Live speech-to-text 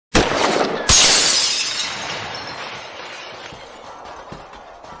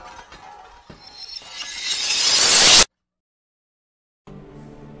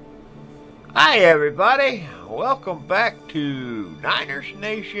Hi everybody, welcome back to Niners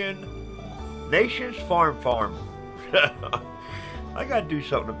Nation, Nation's Farm. I gotta do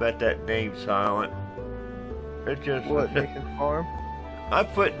something about that name, Silent. It just... What, Nation's Farm? I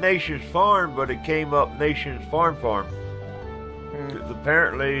put Nation's Farm, but it came up Nation's Farm.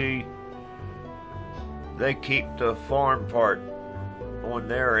 Apparently, they keep the farm part on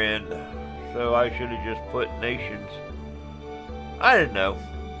their end, so I should have just put Nation's. I didn't know.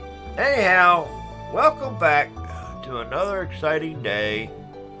 Anyhow, welcome back to another exciting day.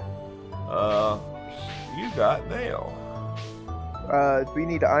 You got mail. We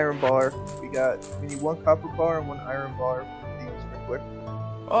need an iron bar. We need one copper bar and one iron bar for the sprinkler.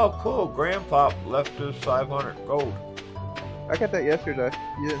 Oh, cool. Grandpop left us 500 gold. I got that yesterday.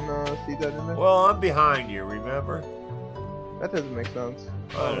 You didn't see that in there? Well, I'm behind you, remember? That doesn't make sense.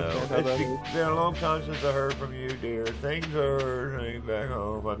 I know. It's been a long time since I heard from you, dear. Things are hanging back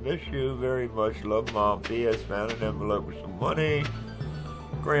home. I miss you very much. Love, Mom. P.S. Found an envelope with some money.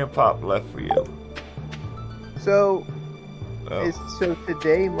 Grandpop left for you. So, so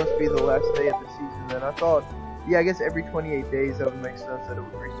today must be the last day of the season then. I thought, yeah, I guess every 28 days that would make sense that it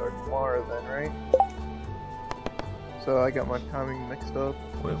would restart tomorrow then, right? So I got my timing mixed up.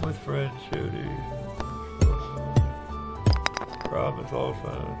 Went with friends, Judy. Promise all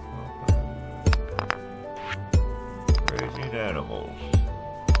fine. Raising animals.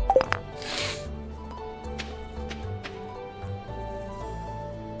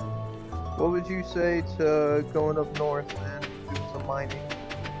 What would you say to going up north and doing some mining?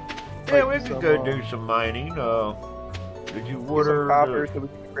 Yeah, we could go do some mining. Did you water some copper so we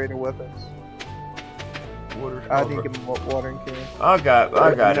can get greater weapons? I didn't give them watering can. I got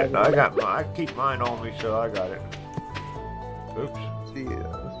it. I keep mine on me, so I got it. Oops. See,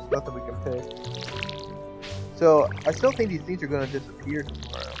 there's nothing we can pick. So, I still think these things are going to disappear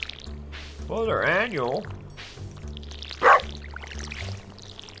tomorrow. Well, they're annual.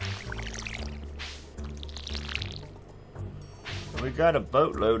 We got a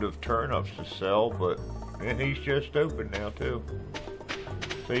boatload of turnips to sell, and he's just open now, too.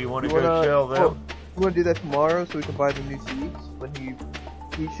 So you want to go sell them? Well, we want to do that tomorrow so we can buy the new seeds. When he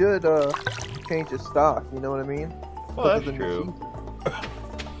should change his stock, you know what I mean? Well, that's true.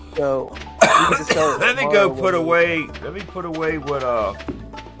 So we can just sell it. Let me put away what I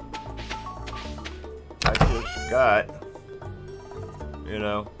just got. You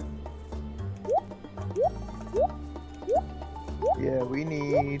know. Yeah, we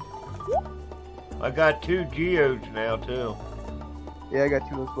need. I got 2 geodes now too. Yeah, I got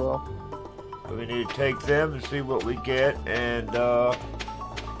 2 as well. So we need to take them and see what we get, and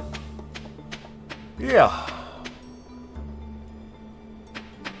yeah.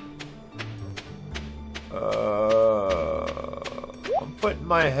 I'm putting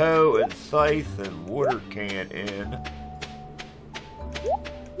my hoe and scythe and water can in.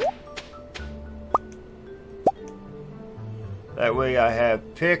 That way I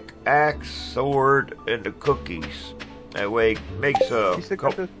have pick, axe, sword, and the cookies. That way it makes a... You still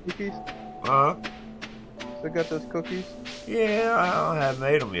got those cookies? Huh? Still got those cookies? Yeah, I haven't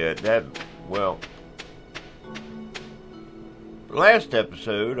made them yet. Well... Last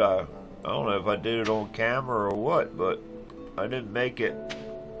episode, I don't know if I did it on camera or what, but I didn't make it.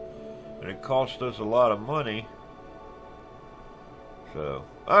 And it cost us a lot of money. So,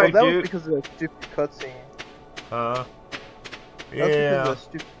 alright, that dude. was because of that stupid cutscene. Huh? That was Yeah. because of that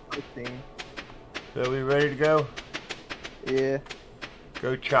stupid cutscene. So we ready to go? Yeah.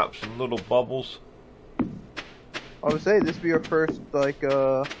 Go chop some little bubbles. I would say this would be our first,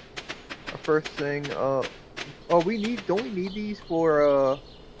 our first thing, oh, don't we need these for,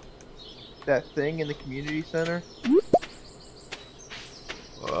 that thing in the community center?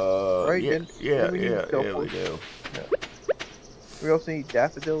 Right? Yeah, we do. Yeah. We also need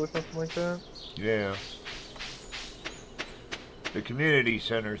daffodil or something like that? Yeah. The community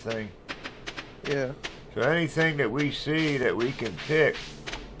center thing. Yeah. So anything that we see that we can pick,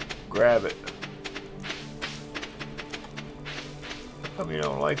 grab it. How come you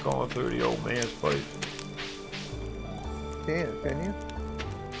don't like going through the old man's place? Can you?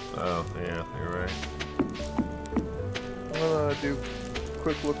 Oh, yeah, you're right. I'm gonna do a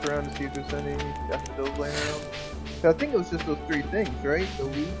quick look around to see if there's any daffodils laying around. So I think it was just those 3 things, right? The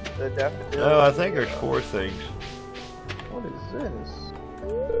wheat, the daffodil. No, I think there's 4 things. What is this?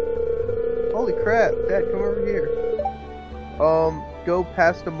 Holy crap, Dad, come over here. Go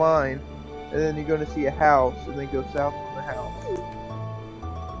past the mine, and then you're gonna see a house, and then go south from the house.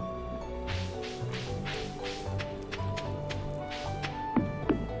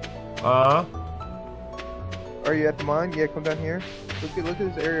 Uh-huh. Are you at the mine? Yeah, come down here. Look at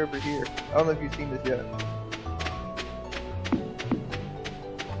this area over here. I don't know if you've seen this yet.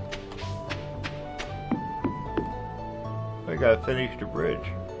 I gotta finish the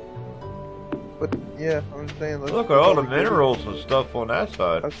bridge. But yeah, I'm saying. Look at all the minerals and stuff on that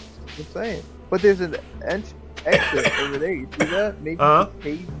side. That's what I'm saying. But there's an exit over there. You see that? Maybe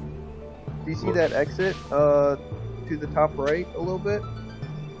cave. Do you see that exit? To the top right a little bit,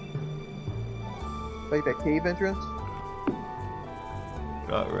 like that cave entrance.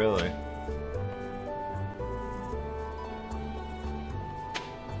 Not really.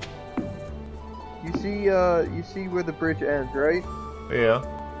 You see where the bridge ends, right? Yeah.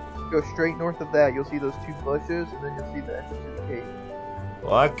 Go straight north of that. You'll see those two bushes, and then you'll see the entrance to the cave.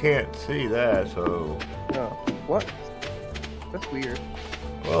 Well, I can't see that, so. No. What? That's weird.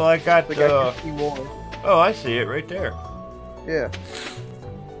 Well, I got like I can see more. Oh, I see it right there. Yeah.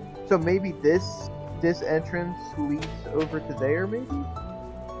 So maybe this entrance leads over to there, maybe?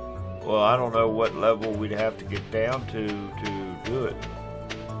 Well, I don't know what level we'd have to get down to do it.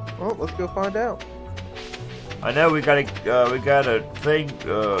 Well, let's go find out. I know we got a thing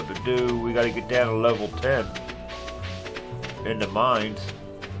to do. We got to get down to level 10 in the mines.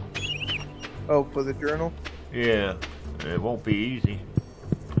 Oh, for the journal? Yeah, it won't be easy.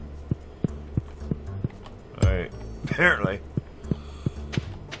 All right, apparently.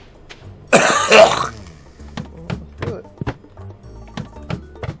 Well, let's do it.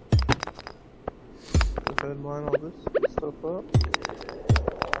 Go ahead and line all this stuff up.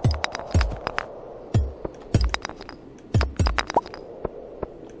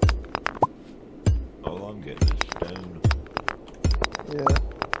 Yeah.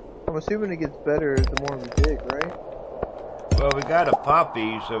 I'm assuming it gets better the more we dig, right? Well, we got a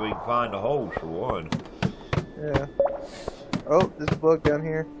poppy so we can find the holes for one. Yeah. Oh, there's a bug down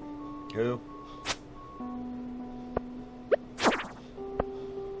here. Who?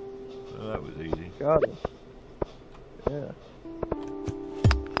 Oh, that was easy. Got it. Yeah.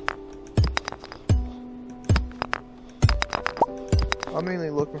 I'm mainly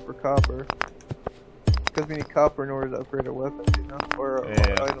looking for copper. Because we need copper in order to upgrade our weapons, you know? Or our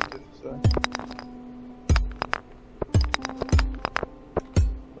items, I should say.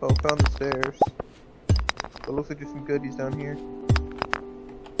 Oh, found the stairs. So it looks like there's some goodies down here.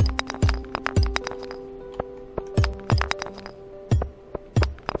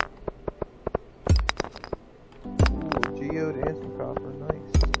 Ooh, a geode and some copper,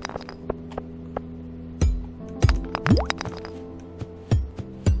 nice.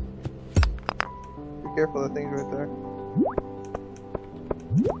 Be careful of the things right there.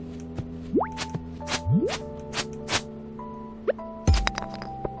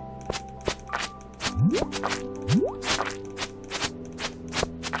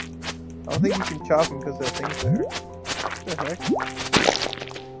 I don't think you can chop them because that thing's there. What the heck?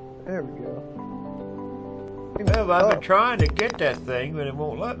 There we go. Well, I've been trying to get that thing, but it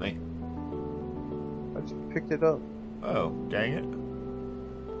won't let me. I just picked it up. Oh, dang it.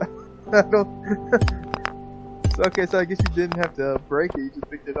 I don't... Okay, so I guess you didn't have to break it, you just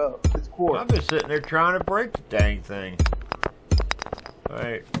picked it up. It's quartz. I've been sitting there trying to break the dang thing.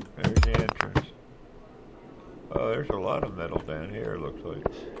 Alright, there's the entrance. Oh, there's a lot of metal down here, it looks like.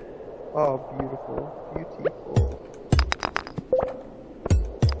 Oh, beautiful. Beautiful.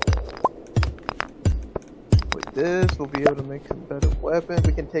 With this, we'll be able to make some better weapons.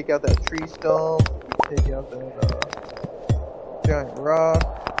 We can take out that tree stump. We can take out that giant rock.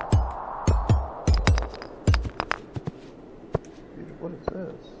 Dude, what is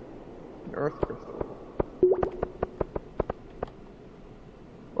this? An earth crystal.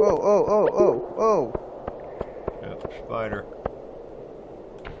 Oh, oh, oh, oh, oh! Yep, spider.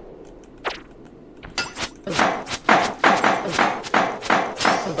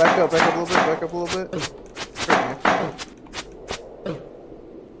 Back up a little bit, back up a little bit.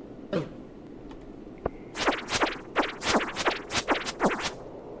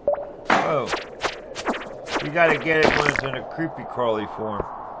 Oh. You gotta get it when it's in a creepy crawly form.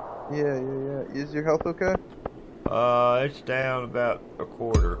 Yeah, yeah, yeah. Is your health okay? It's down about a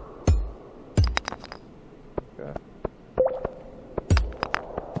quarter. Okay.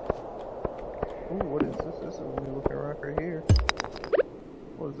 Ooh, what is this? This is a new looking rock right here.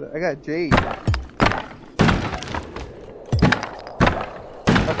 What is that? I got jade.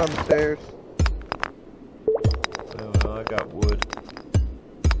 Up on the stairs. Well, I got wood.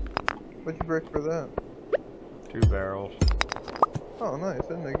 What'd you break for that? 2 barrels. Oh, nice. I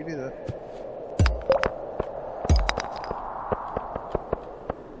didn't know you could do that.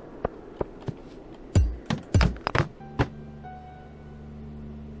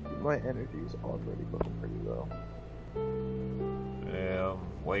 My energy is already looking pretty low.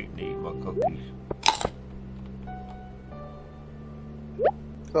 waiting to eat my cookies.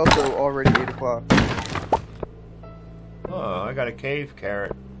 It's also already 8 o'clock. Oh, I got a cave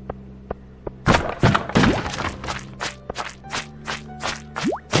carrot.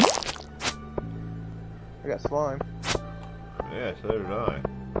 I got slime. Yeah, so did I.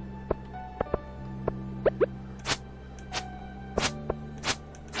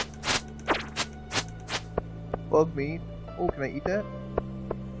 Bug meat. Oh, can I eat that?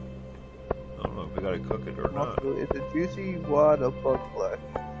 I don't know if we gotta cook it or not. It's a juicy wad of bug flesh.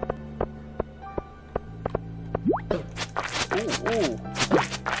 Ooh, ooh.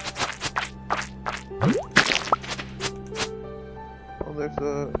 Oh, there's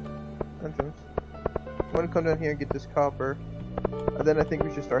a entrance. I'm gonna come down here and get this copper. And then I think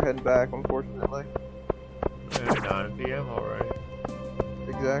we should start heading back, unfortunately. Yeah, 9 p.m. already.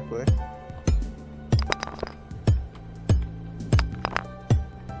 Exactly.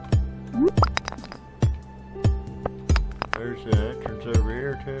 There's an entrance over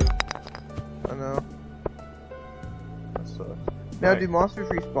here too. I know. That sucks. Now, Right. do monsters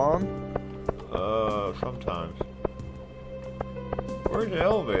respawn? Sometimes. Where's the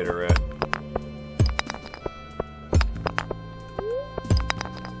elevator at?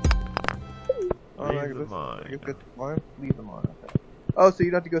 Oh, Leave I the guess mine. get the mine. Leave them on. Okay. Oh, so you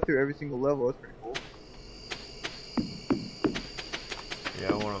don't have to go through every single level. That's pretty cool.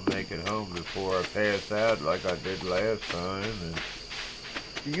 Yeah, I want to make it home before I pass out like I did last time. And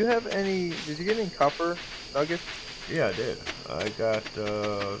Do you have any? Did you get any copper nuggets? yeah, I did. I got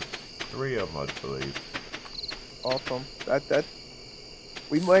 3 of them, I believe. Awesome. That.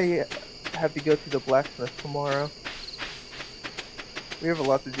 We might have to go to the blacksmith tomorrow. We have a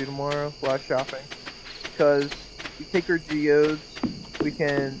lot to do tomorrow. A lot of shopping. Because we take our geodes. We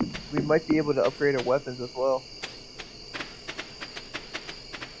might be able to upgrade our weapons as well.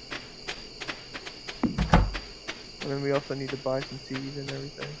 And then we also need to buy some seeds and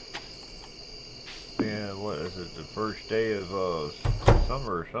everything. Yeah, what is it? The first day of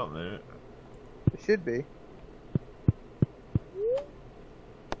summer or something, isn't it? It should be.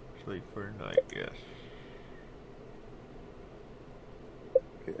 Sleep for the night, yes.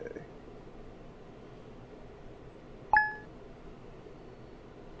 Okay.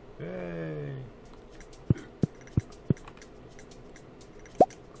 Yay.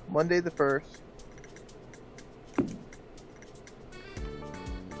 Monday the 1st.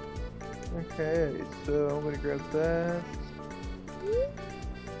 Okay, so I'm gonna grab that.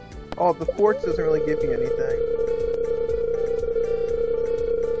 Oh, the quartz doesn't really give me anything.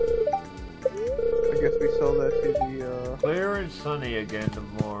 I guess we sell that to the, Clear and sunny again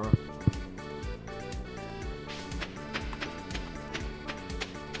tomorrow.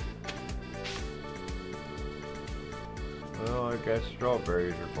 Well, I guess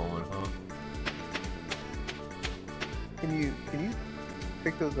strawberries are going, huh? Can you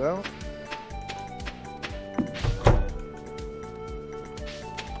pick those out?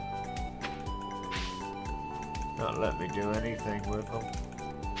 Not let me do anything with them.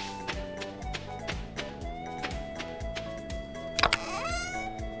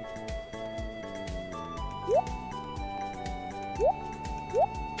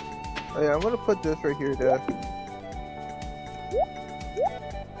 Oh yeah, I'm gonna put this right here, Dad.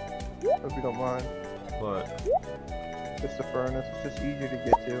 If you don't mind. What? Just the furnace. It's just easier to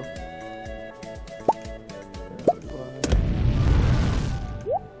get to.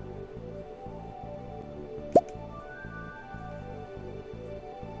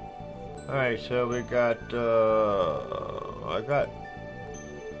 Alright, so we got, I got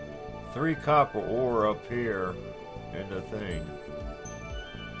 3 copper ore up here in the thing.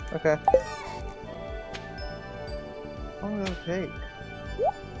 Okay. How long will it take?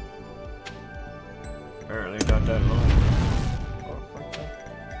 Apparently not that long. Oh, okay.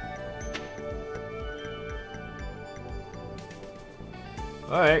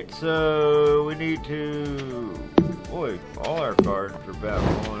 Alright, so we need to... Boy, all our gardens are about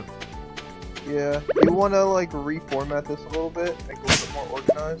gone. Yeah. You want to like reformat this a little bit, make it a little bit more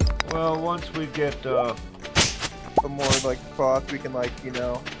organized? Well, once we get, Some more like crops we can like, you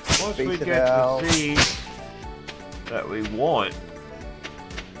know, once space we it get out. the seeds that we want,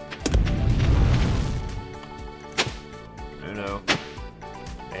 you know,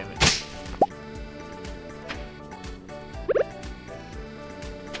 damn it.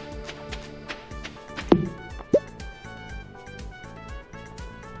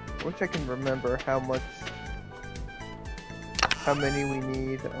 I wish I can remember how many we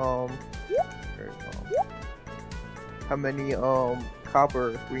need, how many,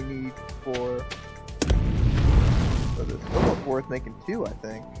 copper we need for, but it's almost worth making 2, I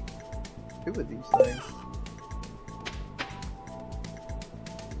think. 2 of these things.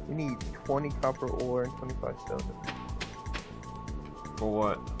 We need 20 copper ore and 25 stone. For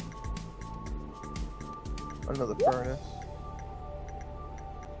what? Another furnace.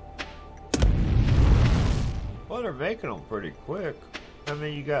 Well, they're making them pretty quick. How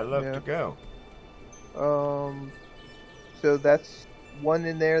many you got left to go? So that's 1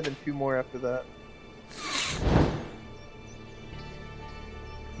 in there, then 2 more after that.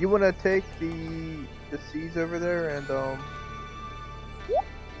 You want to take the seeds over there and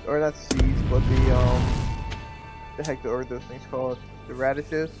or not seeds, but the heck are those things called? The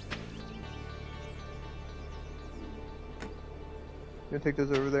radishes. You want to take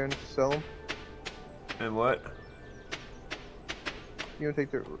those over there and sell them? And what? You want to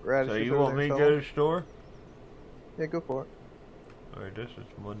take the radishes? So you want me to go to the store? Yeah, go for it. Alright, this is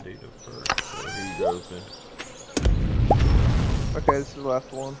Monday the 1st, so he's open. Okay, this is the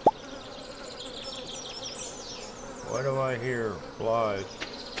last one. Why do I hear flies?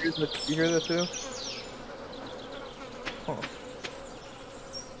 You hear that too? Huh.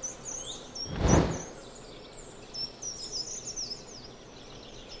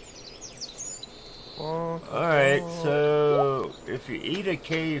 Alright, so if you eat a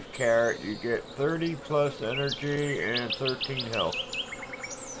cave carrot, you get 30 plus energy and 13 health.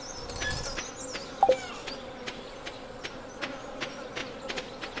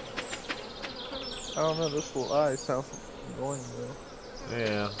 I don't know, this little eye sounds annoying though.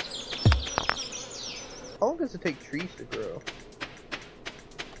 Yeah. How long does it take trees to grow?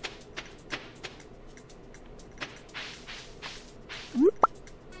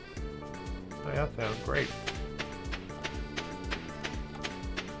 Oh, that sounds great.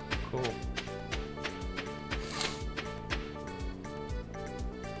 Cool.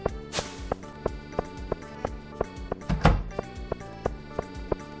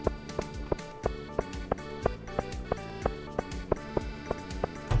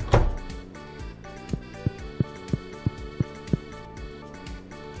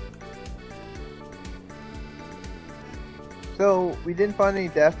 So, we didn't find any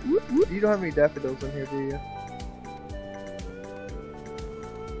daffodils. You don't have any daffodils in here, do you?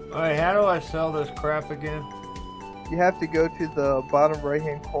 Alright, how do I sell this crap again? You have to go to the bottom right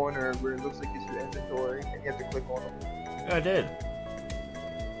hand corner where it looks like it's your inventory, and you have to click on them. I did.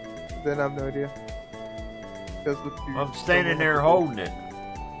 Then I have no idea. I'm standing there holding it.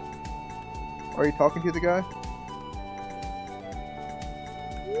 Are you talking to the guy?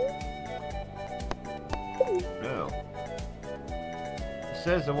 No. It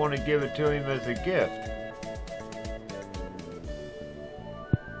says I want to give it to him as a gift.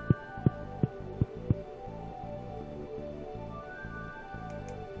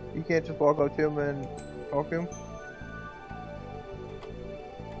 You can't just walk up to him and talk to him?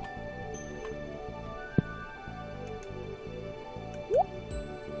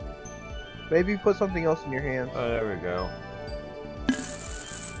 Maybe put something else in your hands. Oh, there we go.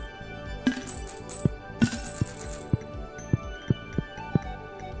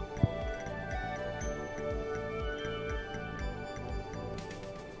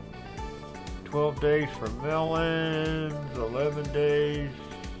 Days for melons, 11 days.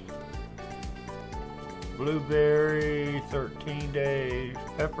 Blueberry, 13 days.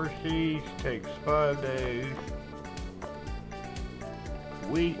 Pepper seeds takes 5 days.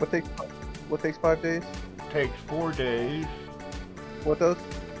 Wheat. What takes 5 days? Takes 4 days. What does?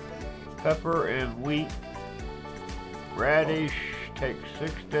 Pepper and wheat. Radish takes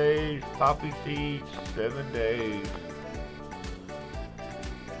 6 days. Poppy seeds, 7 days.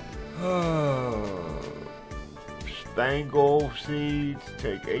 Spangle seeds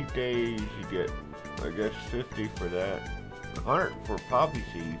take 8 days. You get, I guess, 50 for that. 100 for poppy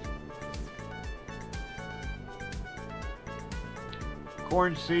seeds.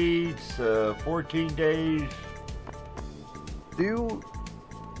 Corn seeds, 14 days. Do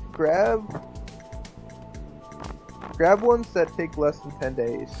grab ones that take less than 10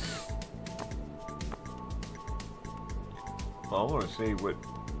 days. Well, I want to see what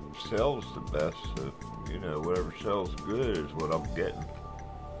sells the best, so, you know, whatever sells good is what I'm getting.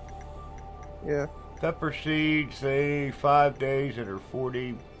 Yeah. Pepper seeds, say 5 days and are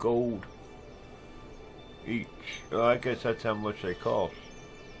 40 gold each. Well, I guess that's how much they cost.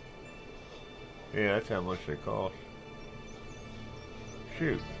 Yeah, that's how much they cost.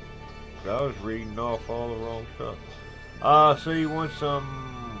 Shoot. I was reading off all the wrong stuff. So you want some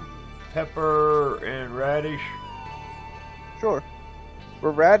pepper and radish? Sure. But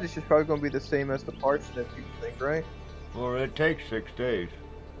radish is probably going to be the same as the parsnip, you think, right? Well, it takes 6 days.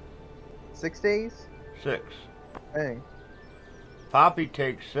 6 days? 6. Dang. Poppy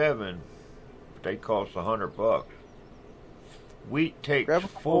takes 7, but they cost $100. Wheat takes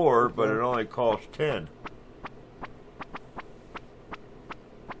 4, but it only costs 10.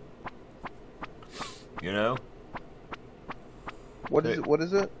 You know? What is it? What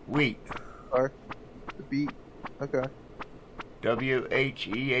is it? Wheat. Or the beet. Okay.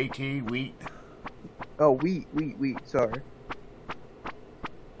 WHEAT, wheat. Oh, wheat. Sorry.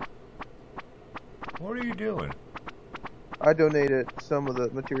 What are you doing? I donated some of the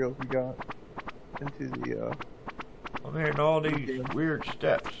materials we got into the. I'm hearing all these weird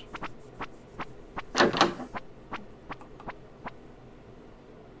steps.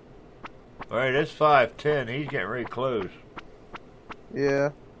 Alright, it's 5:10. He's getting ready to close.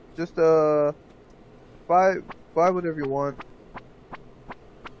 Yeah. Just, buy whatever you want.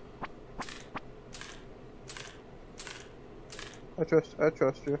 I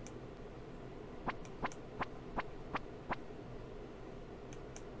trust you.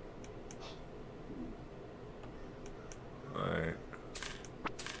 Alright.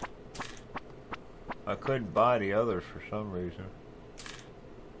 I couldn't buy the others for some reason.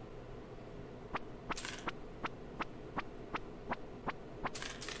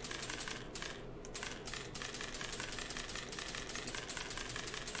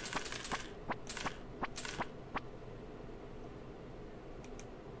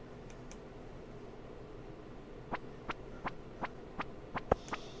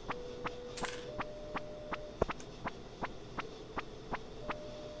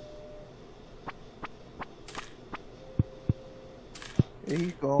 Yeah,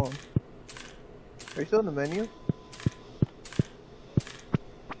 he's gone. Are you still in the menu?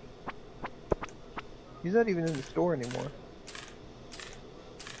 He's not even in the store anymore.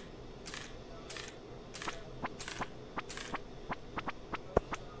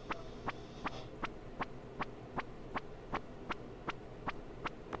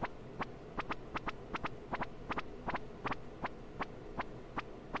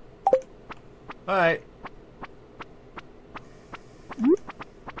 Alright.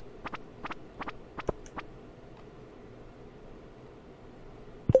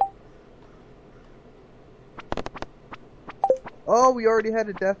 Oh, we already had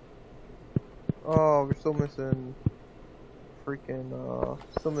a death. Oh, we're still missing freaking,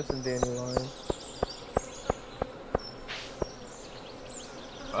 still missing dandelion.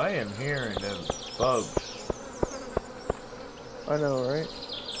 I am hearing them bugs. I know, right?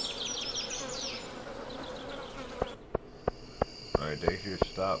 Alright, they just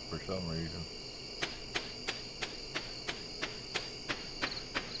stopped for some reason.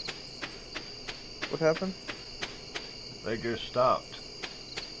 What happened? They just stopped.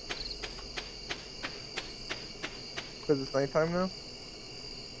 Because it's nighttime now?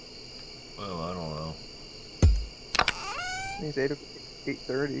 Well, I don't know. It's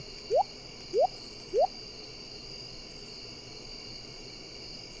 8:30.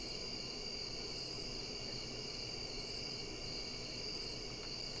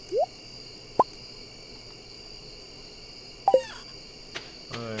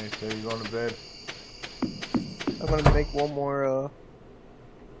 Alright, so you going to bed? I'm gonna make one more,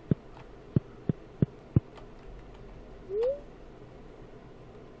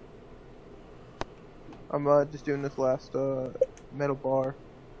 I'm, just doing this last, metal bar.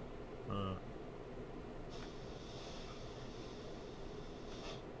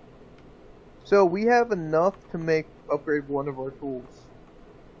 So, we have enough to upgrade one of our tools.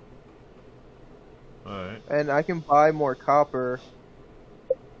 Alright. And I can buy more copper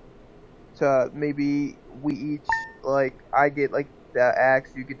to maybe we each, like, I get, like, the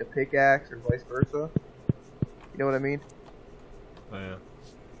axe, you get the pickaxe, or vice versa. You know what I mean? Oh, yeah.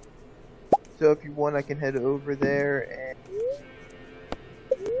 So if you want, I can head over there and...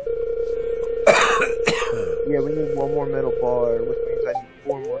 Yeah, we need one more metal bar, which means I need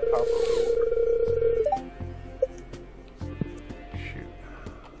 4 more copper ore. Shoot.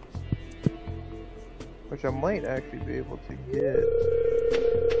 Which I might actually be able to get.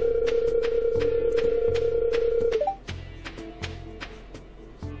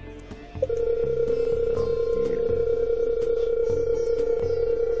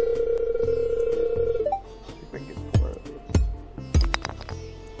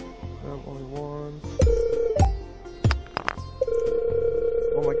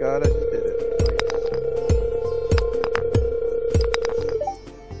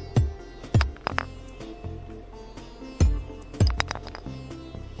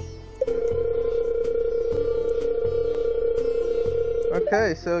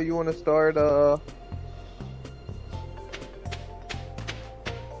 Okay, so you want to start,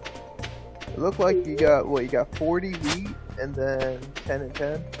 look like you got, what, you got 40 wheat and then 10 and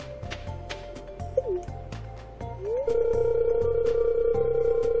 10?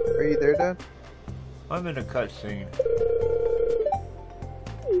 Are you there, Dad? I'm in a cutscene.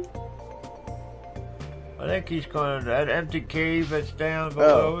 I think he's gonna, that empty cave that's down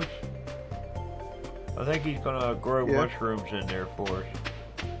below us. I think he's gonna grow mushrooms in there for us.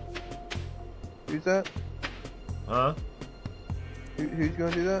 Who's that? Huh? Who's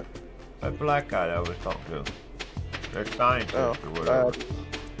gonna do that? That black guy that I was talking to. That scientist or whatever.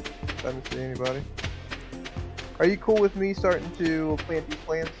 I didn't see anybody. Are you cool with me starting to plant these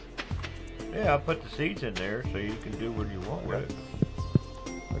plants? Yeah, I put the seeds in there so you can do what you want with it.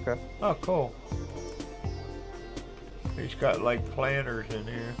 Okay. Oh, cool. He's got like planters in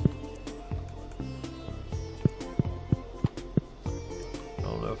here. I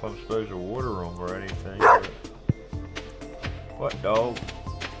don't know if I'm supposed to water them or anything. But... What dog?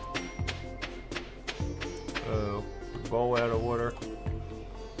 Oh, bowl out of water.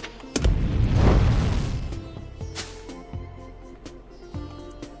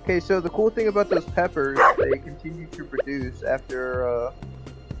 Okay, so the cool thing about those peppers, they continue to produce after,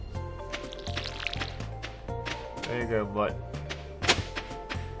 There you go, Mutt.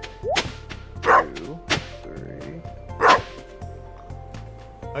 2, 3.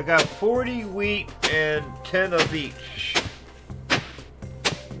 I got 40 wheat and 10 of each.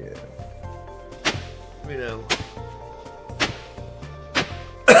 Yeah. You know.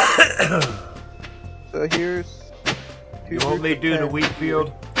 So here's... You want me to do the wheat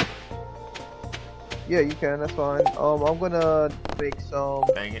field? Yeah, you can, that's fine. I'm gonna make some...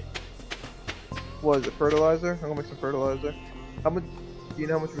 Dang it. What is it, fertilizer? I'm gonna make some fertilizer. How much... Do you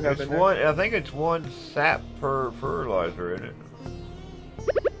know how much we have in there? I think it's 1 sap per fertilizer in it.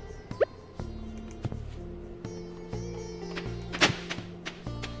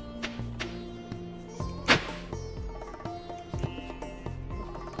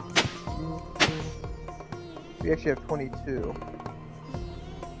 We actually have 22.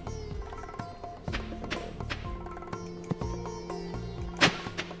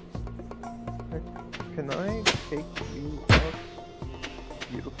 Can I take you up?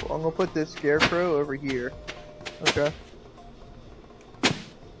 Beautiful. I'm gonna put this scarecrow over here. Okay.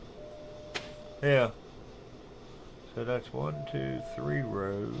 Yeah. So that's 1, 2, 3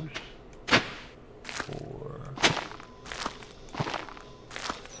 rows. 4.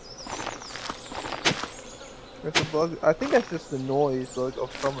 There's a bug. I think that's just the noise, like,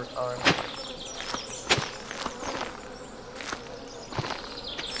 of summertime.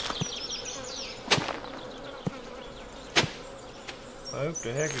 I hope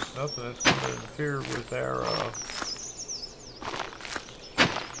the heck it's nothing that's going to interfere with our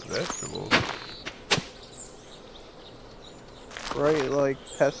vegetables. Right, like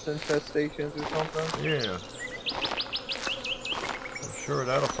pest infestations or something? Yeah. I'm sure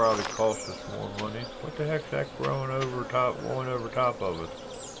that'll probably cost us more money. What the heck's that growing over top of us?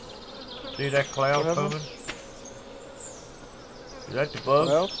 See that cloud coming? Is that the bug?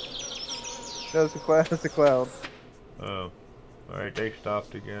 Cloud? No, it's a cloud. It's a cloud. Oh. Alright, they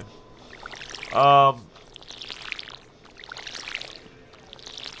stopped again. I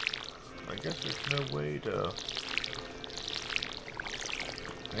guess there's no way to...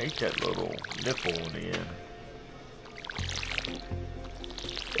 I hate that little nipple in the end.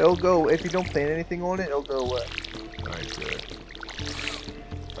 It'll go, if you don't plant anything on it, it'll go away. Alright, good.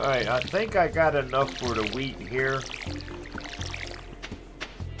 Alright, I think I got enough for the wheat here.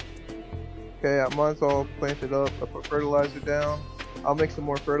 Okay, mine's all planted up. I put fertilizer down. I'll make some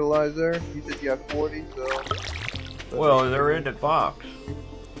more fertilizer. You said you have 40, so... Well, they're in the box.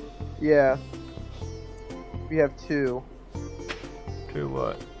 Yeah. We have 2. 2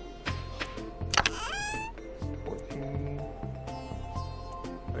 what? 14.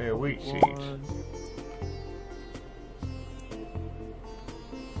 Yeah, wheat 1. seeds.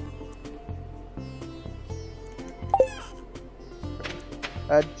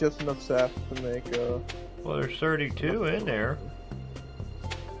 I had just enough sap to make, Well, there's 32 in there.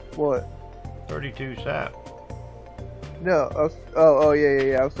 What? 32 sap. No, I was... Oh,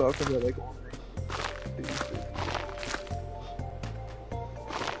 yeah. I was talking about, like...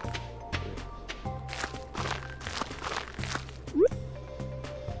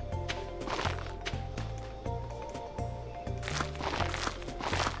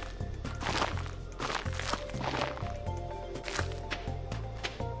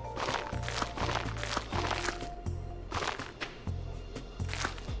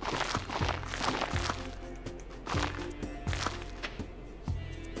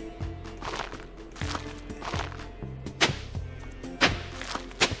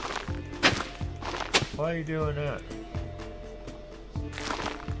 Why are you doing that?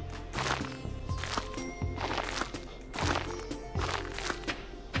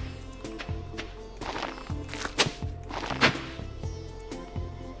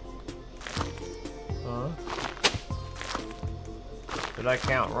 Huh? Did I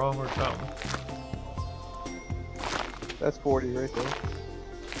count wrong or something? That's 40 right there.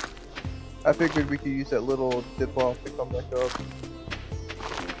 I figured we could use that little dip off to come back up.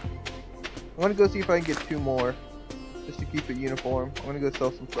 I'm gonna go see if I can get 2 more, just to keep it uniform. I'm gonna go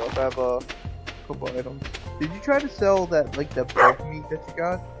sell some stuff. I have a couple items. Did you try to sell that, like, the bug meat that you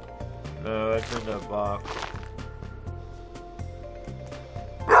got? No, that's in the box.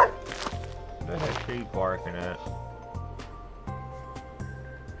 What the heck are you barking at?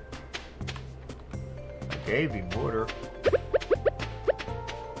 I gave him water.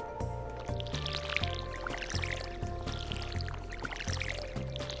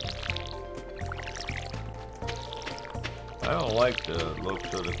 I don't like the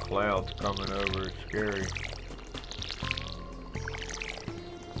looks of the clouds coming over. It's scary.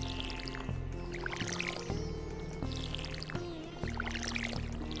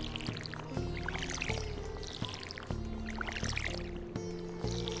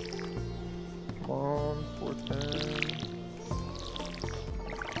 Come on, 410.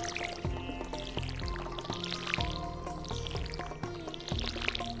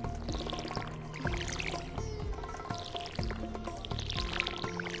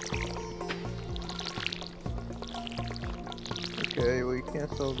 Okay, well you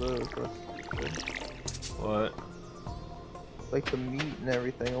can't sell those. That's What? like the meat and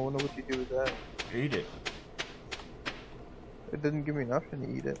everything. I wonder what you do with that. Eat it. It didn't give me an option to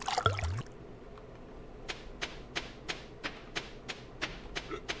eat it.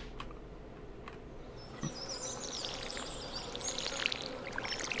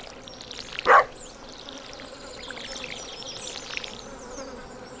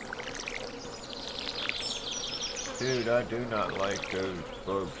 Dude, I do not like those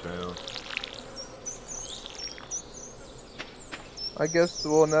bug sounds. I guess,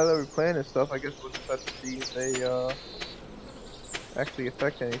 well, now that we're playing this stuff, I guess we'll just have to see if they, actually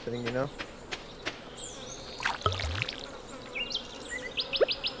affect anything, you know?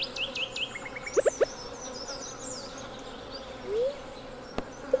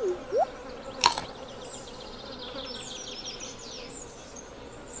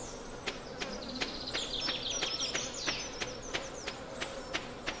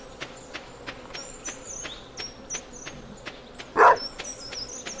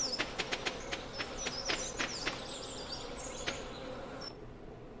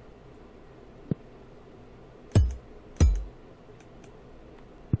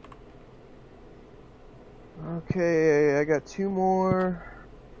 Okay, I got 2 more.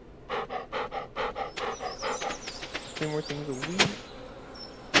 2 more things a week.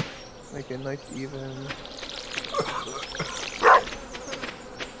 Make it nice even.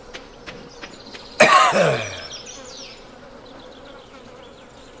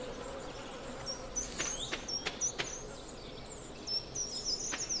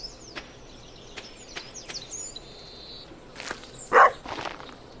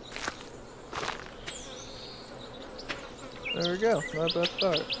 There we go, not a bad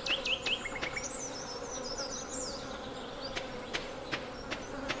start.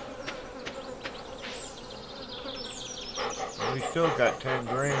 We still got 10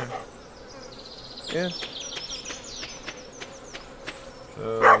 grand. Yeah.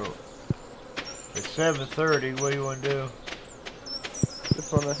 So, it's 7:30, what do you want to do?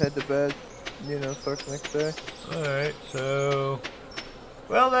 Just wanna head to bed, you know, start the next day. Alright, so,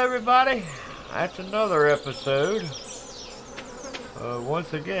 well everybody, that's another episode.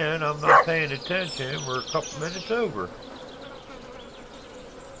 Once again, I'm not paying attention. We're a couple minutes over.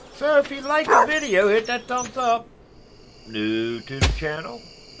 So if you like the video, hit that thumbs up. New to the channel,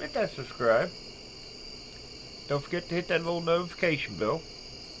 hit that subscribe. Don't forget to hit that little notification bell.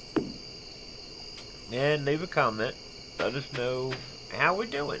 And leave a comment. Let us know how we're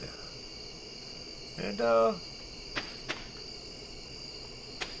doing. And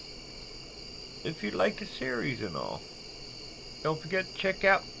if you like the series and all. Don't forget to check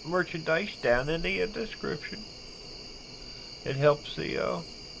out merchandise down in the description. It helps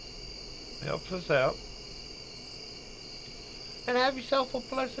helps us out. And have yourself a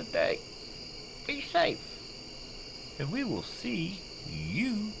blessed day. Be safe. And we will see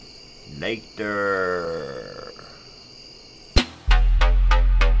you later.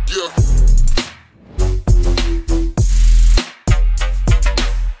 Yeah.